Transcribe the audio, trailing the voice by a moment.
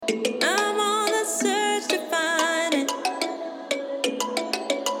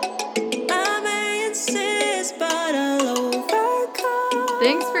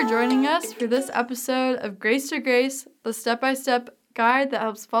joining us for this episode of Grace to Grace, the step-by-step guide that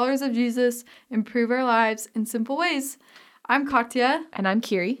helps followers of Jesus improve our lives in simple ways. I'm Katya. And I'm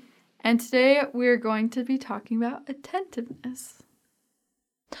Kiri. And today we're going to be talking about attentiveness.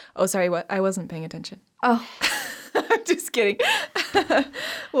 Oh, sorry, what? I wasn't paying attention. Oh. I'm just kidding.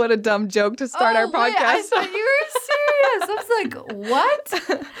 What a dumb joke to start our podcast. Wait, I thought you were serious. I was like,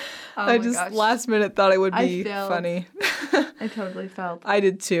 what? I just last minute thought it would be funny. I totally failed. I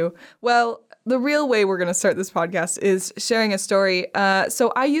did too. Well, the real way we're going to start this podcast is sharing a story.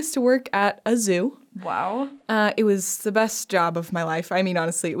 So I used to work at a zoo. Wow. It was the best job of my life. I mean,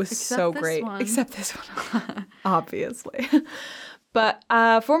 honestly, it was so great. Except this one, obviously. But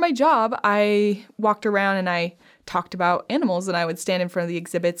for my job, I walked around and I talked about animals, and I would stand in front of the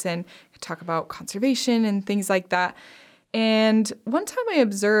exhibits and talk about conservation and things like that. And one time I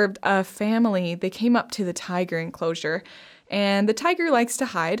observed a family. They came up to the tiger enclosure, and the tiger likes to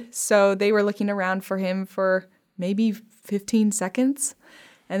hide. So they were looking around for him for maybe 15 seconds.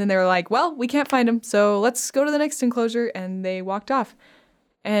 And then they were like, well, we can't find him, so let's go to the next enclosure. And they walked off.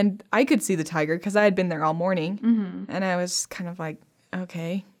 And I could see the tiger because I had been there all morning. Mm-hmm. And I was kind of like,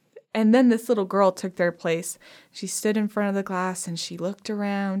 okay. And then this little girl took their place. She stood in front of the glass and she looked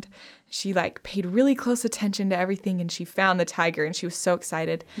around. She paid really close attention to everything, and she found the tiger, and she was so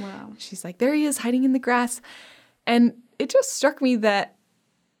excited. Wow. She's like, there he is, hiding in the grass. And it just struck me that,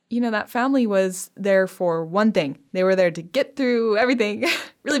 that family was there for one thing. They were there to get through everything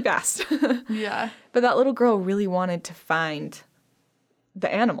really fast. Yeah. But that little girl really wanted to find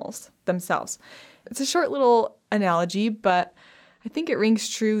the animals themselves. It's a short little analogy, but I think it rings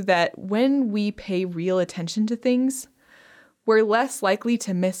true that when we pay real attention to things, we're less likely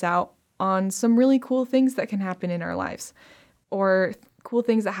to miss out on some really cool things that can happen in our lives or cool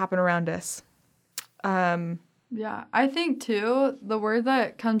things that happen around us. Yeah, I think too, the word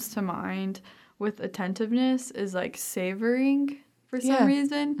that comes to mind with attentiveness is savoring for some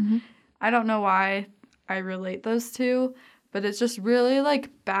reason. Mm-hmm. I don't know why I relate those two, but it's just really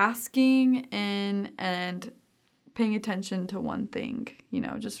basking in and paying attention to one thing,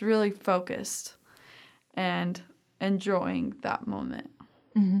 just really focused and enjoying that moment.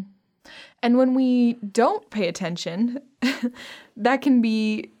 Mm-hmm. And when we don't pay attention, that can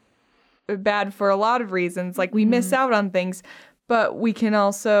be bad for a lot of reasons. We miss out on things, but it can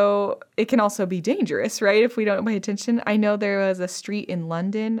also be dangerous, right? If we don't pay attention. I know there was a street in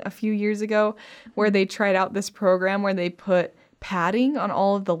London a few years ago where they tried out this program where they put padding on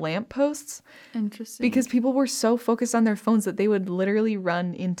all of the lampposts. Interesting. Because people were so focused on their phones that they would literally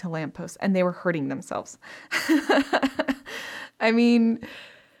run into lampposts and they were hurting themselves. I mean,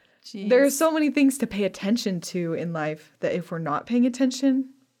 jeez. There are so many things to pay attention to in life that if we're not paying attention,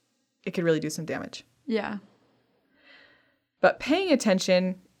 it could really do some damage. Yeah. But paying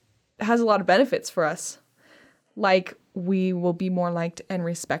attention has a lot of benefits for us. We will be more liked and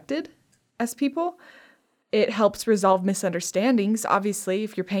respected as people. It helps resolve misunderstandings. Obviously,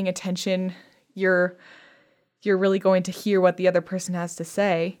 if you're paying attention, you're really going to hear what the other person has to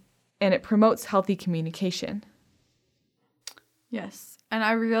say, and it promotes healthy communication. Yes, and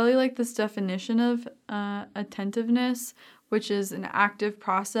I really like this definition of attentiveness, which is an active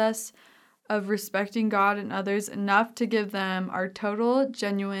process of respecting God and others enough to give them our total,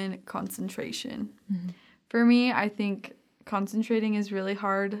 genuine concentration. Mm-hmm. For me, I think concentrating is really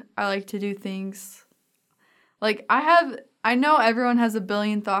hard. I like to do things I know everyone has a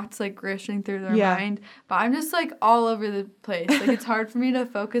billion thoughts rushing through their mind, but I'm just all over the place. It's hard for me to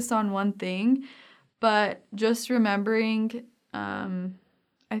focus on one thing, but just remembering,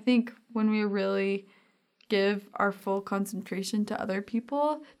 I think when we really give our full concentration to other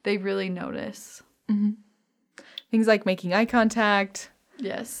people, they really notice. Mm-hmm. Things like making eye contact.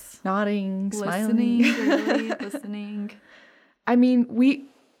 Yes. Nodding, listening, smiling. really listening. I mean,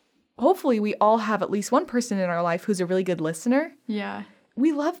 hopefully we all have at least one person in our life who's a really good listener. Yeah.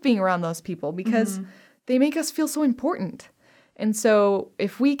 We love being around those people because they make us feel so important. And so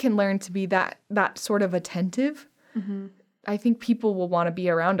if we can learn to be that sort of attentive, I think people will want to be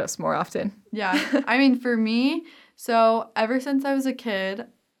around us more often. Yeah. I mean, for me, so ever since I was a kid,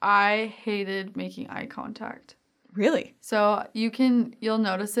 I hated making eye contact. Really? So you'll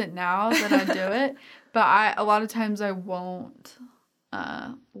notice it now that I do it, but a lot of times I won't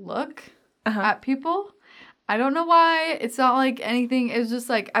look at people. I don't know why. It's not anything. It was just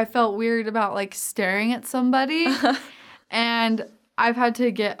I felt weird about staring at somebody. And I've had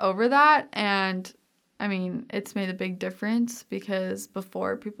to get over that and I mean, it's made a big difference because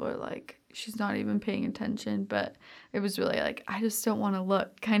before people are like, she's not even paying attention, but it was really like, I just don't want to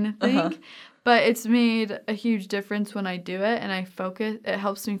look kind of thing. Uh-huh. But it's made a huge difference when I do it and I focus. It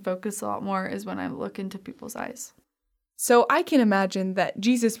helps me focus a lot more is when I look into people's eyes. So I can imagine that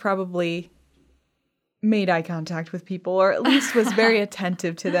Jesus probably made eye contact with people, or at least was very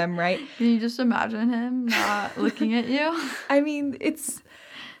attentive to them, right? Can you just imagine him not looking at you? I mean, it's...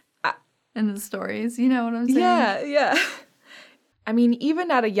 in the stories, you know what I'm saying? Yeah. I mean,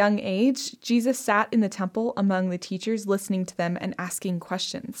 even at a young age, Jesus sat in the temple among the teachers, listening to them and asking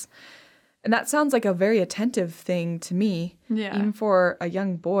questions. And that sounds like a very attentive thing to me, even for a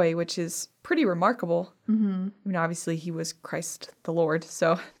young boy, which is pretty remarkable. Mm-hmm. I mean, obviously, he was Christ the Lord,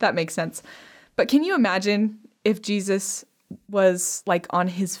 so that makes sense. But can you imagine if Jesus was, like, on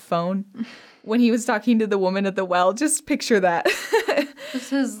his phone when he was talking to the woman at the well? Just picture that.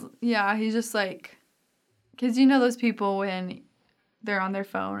 He's just like, because you know those people when they're on their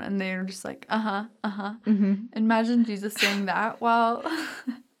phone and they're just like, Mm-hmm. Imagine Jesus saying that while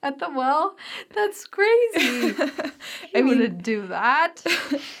at the well. That's crazy. He wouldn't do that.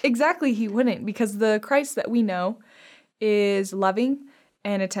 Exactly, he wouldn't, because the Christ that we know is loving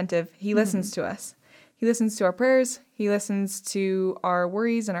and attentive. He listens to us. He listens to our prayers. He listens to our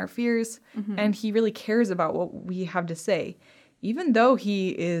worries and our fears. Mm-hmm. And he really cares about what we have to say. Even though he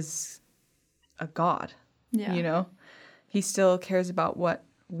is a God, you know, he still cares about what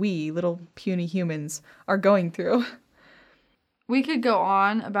we, little puny humans, are going through. We could go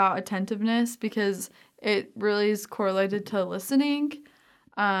on about attentiveness because it really is correlated to listening,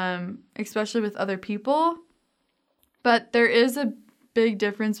 especially with other people. But there is a big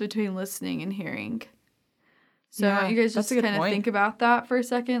difference between listening and hearing. So you guys just kind of think about that for a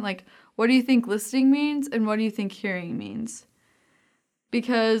second. Like, what do you think listening means and what do you think hearing means?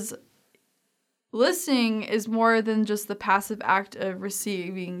 Because listening is more than just the passive act of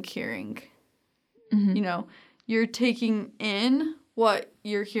receiving hearing. Mm-hmm. You know, you're taking in what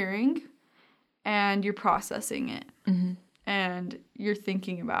you're hearing and you're processing it. Mm-hmm. And you're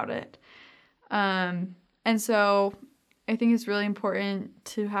thinking about it. And so I think it's really important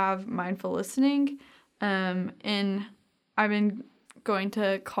to have mindful listening. I've been going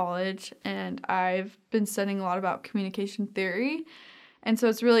to college and I've been studying a lot about communication theory. And so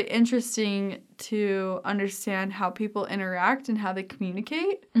it's really interesting to understand how people interact and how they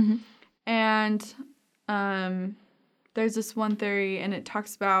communicate. Mm-hmm. And there's this one theory, and it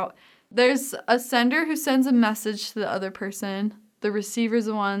talks about there's a sender who sends a message to the other person. The receiver's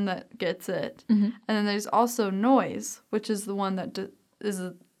the one that gets it. Mm-hmm. And then there's also noise, which is the one that is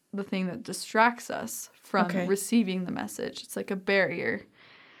the thing that distracts us from receiving the message. It's like a barrier.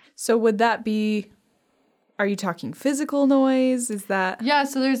 So would that be... Are you talking physical noise? Is that... Yeah,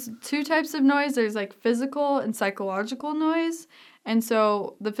 so there's two types of noise. There's like physical and psychological noise. And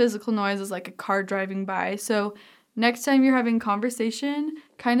so the physical noise is like a car driving by. So next time you're having conversation,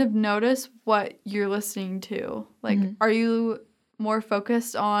 kind of notice what you're listening to. Like, are you more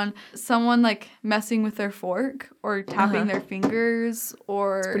focused on someone like messing with their fork or tapping their fingers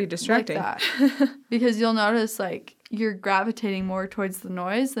or... It's pretty distracting. Like that? Because you'll notice like you're gravitating more towards the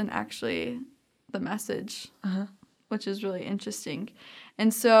noise than actually... the message, which is really interesting.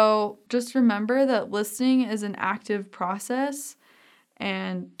 And so just remember that listening is an active process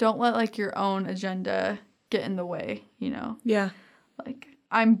and don't let like your own agenda get in the way, you know? Yeah. Like,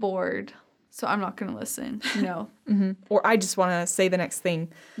 I'm bored, so I'm not going to listen, you know? Mm-hmm. Or I just want to say the next thing.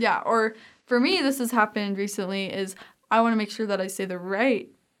 Yeah. Or for me, this has happened recently is I want to make sure that I say the right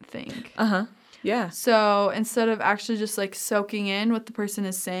thing. Yeah. So instead of actually just like soaking in what the person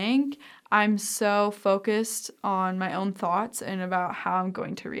is saying, I'm so focused on my own thoughts and about how I'm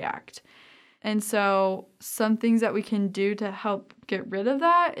going to react. And so some things that we can do to help get rid of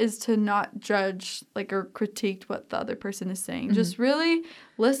that is to not judge like or critique what the other person is saying. Mm-hmm. Just really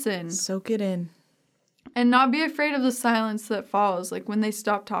listen. Soak it in. And not be afraid of the silence that follows. Like when they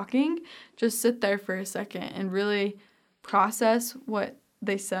stop talking, just sit there for a second and really process what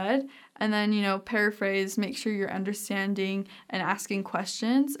they said. And then, you know, paraphrase, make sure you're understanding and asking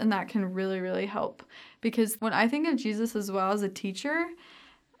questions. And that can really, really help. Because when I think of Jesus as well as a teacher,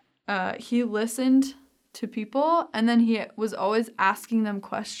 he listened to people and then he was always asking them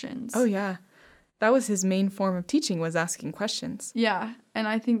questions. Oh, yeah. That was his main form of teaching, was asking questions. Yeah. And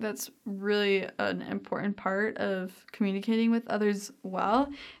I think that's really an important part of communicating with others well,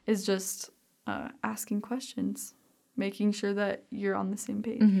 is just asking questions, making sure that you're on the same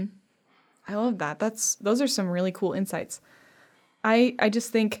page. Mm-hmm. I love that. Those are some really cool insights. I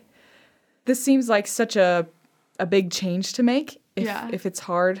just think this seems like such a big change to make if it's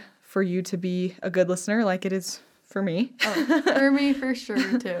hard for you to be a good listener like it is for me. Oh, for me, for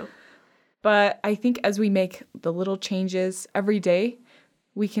sure, too. But I think as we make the little changes every day,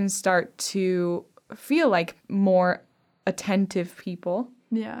 we can start to feel like more attentive people.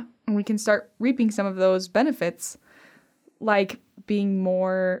 Yeah. And we can start reaping some of those benefits, like being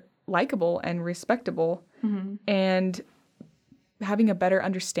more likable and respectable and having a better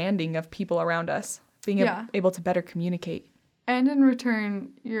understanding of people around us, being able to better communicate. And in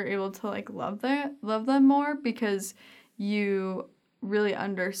return, you're able to like love them more because you really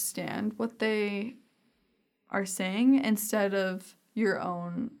understand what they are saying instead of your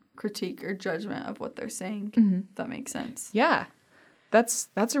own critique or judgment of what they're saying. If that makes sense. Yeah. That's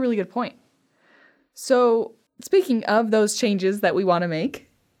a really good point. So, speaking of those changes that we want to make,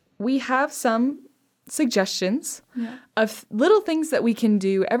 we have some suggestions of little things that we can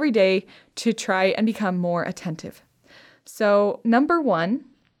do every day to try and become more attentive. So, number 1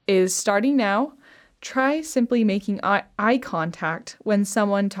 is starting now, try simply making eye contact when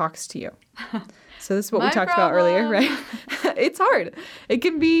someone talks to you. So this is what we talked about earlier, right? It's hard. It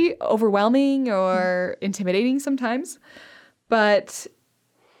can be overwhelming or intimidating sometimes. But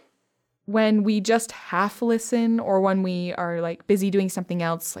when we just half listen or when we are like busy doing something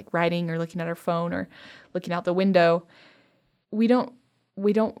else, like writing or looking at our phone or looking out the window, we don't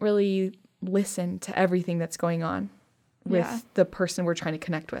really listen to everything that's going on with the person we're trying to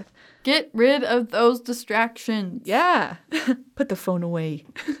connect with. Get rid of those distractions. Yeah. Put the phone away.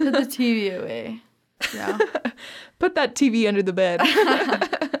 Put the TV away. Yeah. Put that TV under the bed.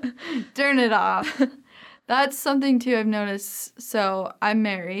 Turn it off. That's something, too, I've noticed. So I'm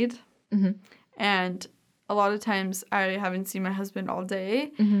married, and a lot of times I haven't seen my husband all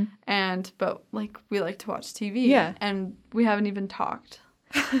day, but, like, we like to watch TV, and we haven't even talked.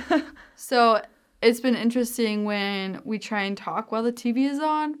 So it's been interesting when we try and talk while the TV is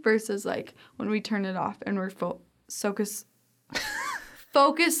on versus, like, when we turn it off and we're focus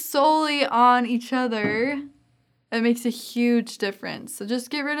solely on each other. It makes a huge difference. So just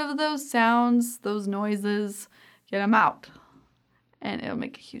get rid of those sounds, those noises, get them out, and it'll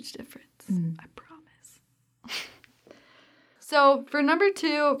make a huge difference. I promise. So for number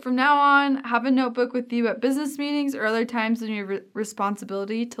 2, from now on, have a notebook with you at business meetings or other times when you have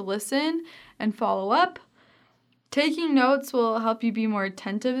responsibility to listen and follow up. Taking notes will help you be more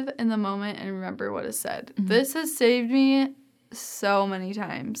attentive in the moment and remember what is said. This has saved me so many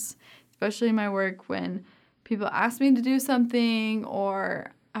times, especially in my work when people ask me to do something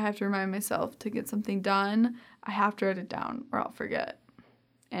or I have to remind myself to get something done. I have to write it down or I'll forget.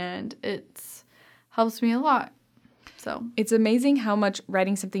 And it helps me a lot. So it's amazing how much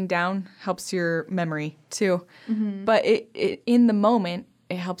writing something down helps your memory too. But it in the moment,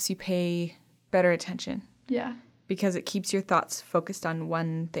 it helps you pay better attention. Yeah. Because it keeps your thoughts focused on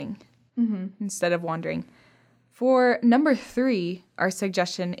one thing instead of wandering. For number 3, our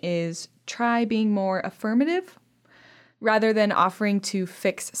suggestion is try being more affirmative rather than offering to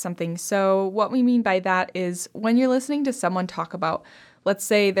fix something. So what we mean by that is when you're listening to someone talk about, let's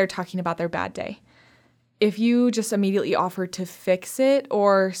say they're talking about their bad day. If you just immediately offer to fix it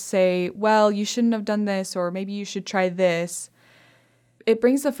or say, well, you shouldn't have done this or maybe you should try this, it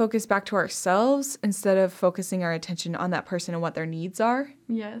brings the focus back to ourselves instead of focusing our attention on that person and what their needs are.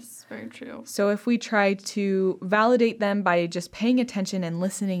 Yes, very true. So if we try to validate them by just paying attention and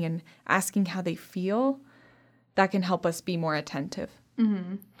listening and asking how they feel, that can help us be more attentive.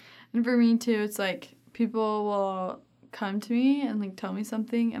 And for me too, it's like people will come to me and like tell me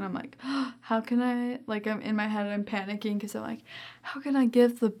something and I'm like, oh, how can I, like I'm in my head, I'm panicking because I'm like, how can I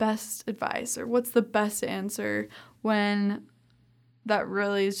give the best advice or what's the best answer when that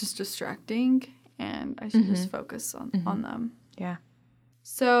really is just distracting and I should just focus on them. Yeah.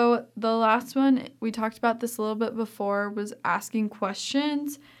 So the last one, we talked about this a little bit before, was asking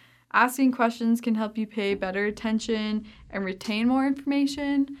questions. Asking questions can help you pay better attention and retain more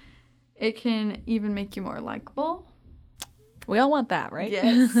information. It can even make you more likable. We all want that, right?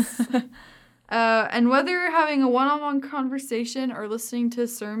 Yes. And whether you're having a one-on-one conversation or listening to a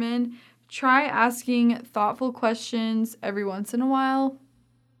sermon, try asking thoughtful questions every once in a while.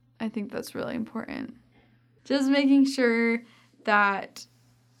 I think that's really important. Just making sure that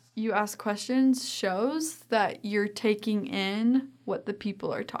you ask questions shows that you're taking in what the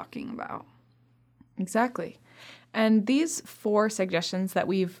people are talking about. Exactly. And these 4 suggestions that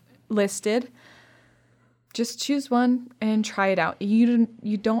we've listed, just choose one and try it out. You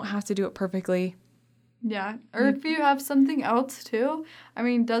don't have to do it perfectly. Yeah, or if you have something else too, I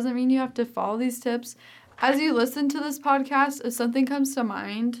mean, doesn't mean you have to follow these tips. As you listen to this podcast, if something comes to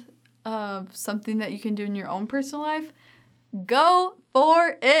mind of something that you can do in your own personal life, go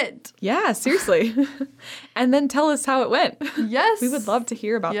for it. Yeah, seriously. And then tell us how it went. Yes. We would love to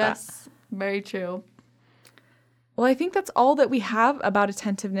hear about that. Yes, very true. Well, I think that's all that we have about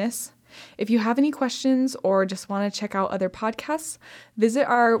attentiveness. If you have any questions or just want to check out other podcasts, visit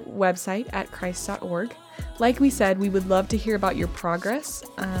our website at christ.org. Like we said, we would love to hear about your progress.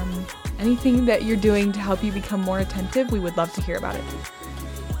 Anything that you're doing to help you become more attentive, we would love to hear about it.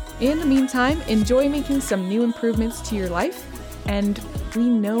 In the meantime, enjoy making some new improvements to your life, and we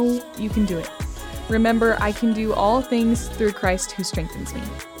know you can do it. Remember, I can do all things through Christ who strengthens me.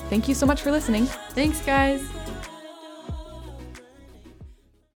 Thank you so much for listening. Thanks, guys.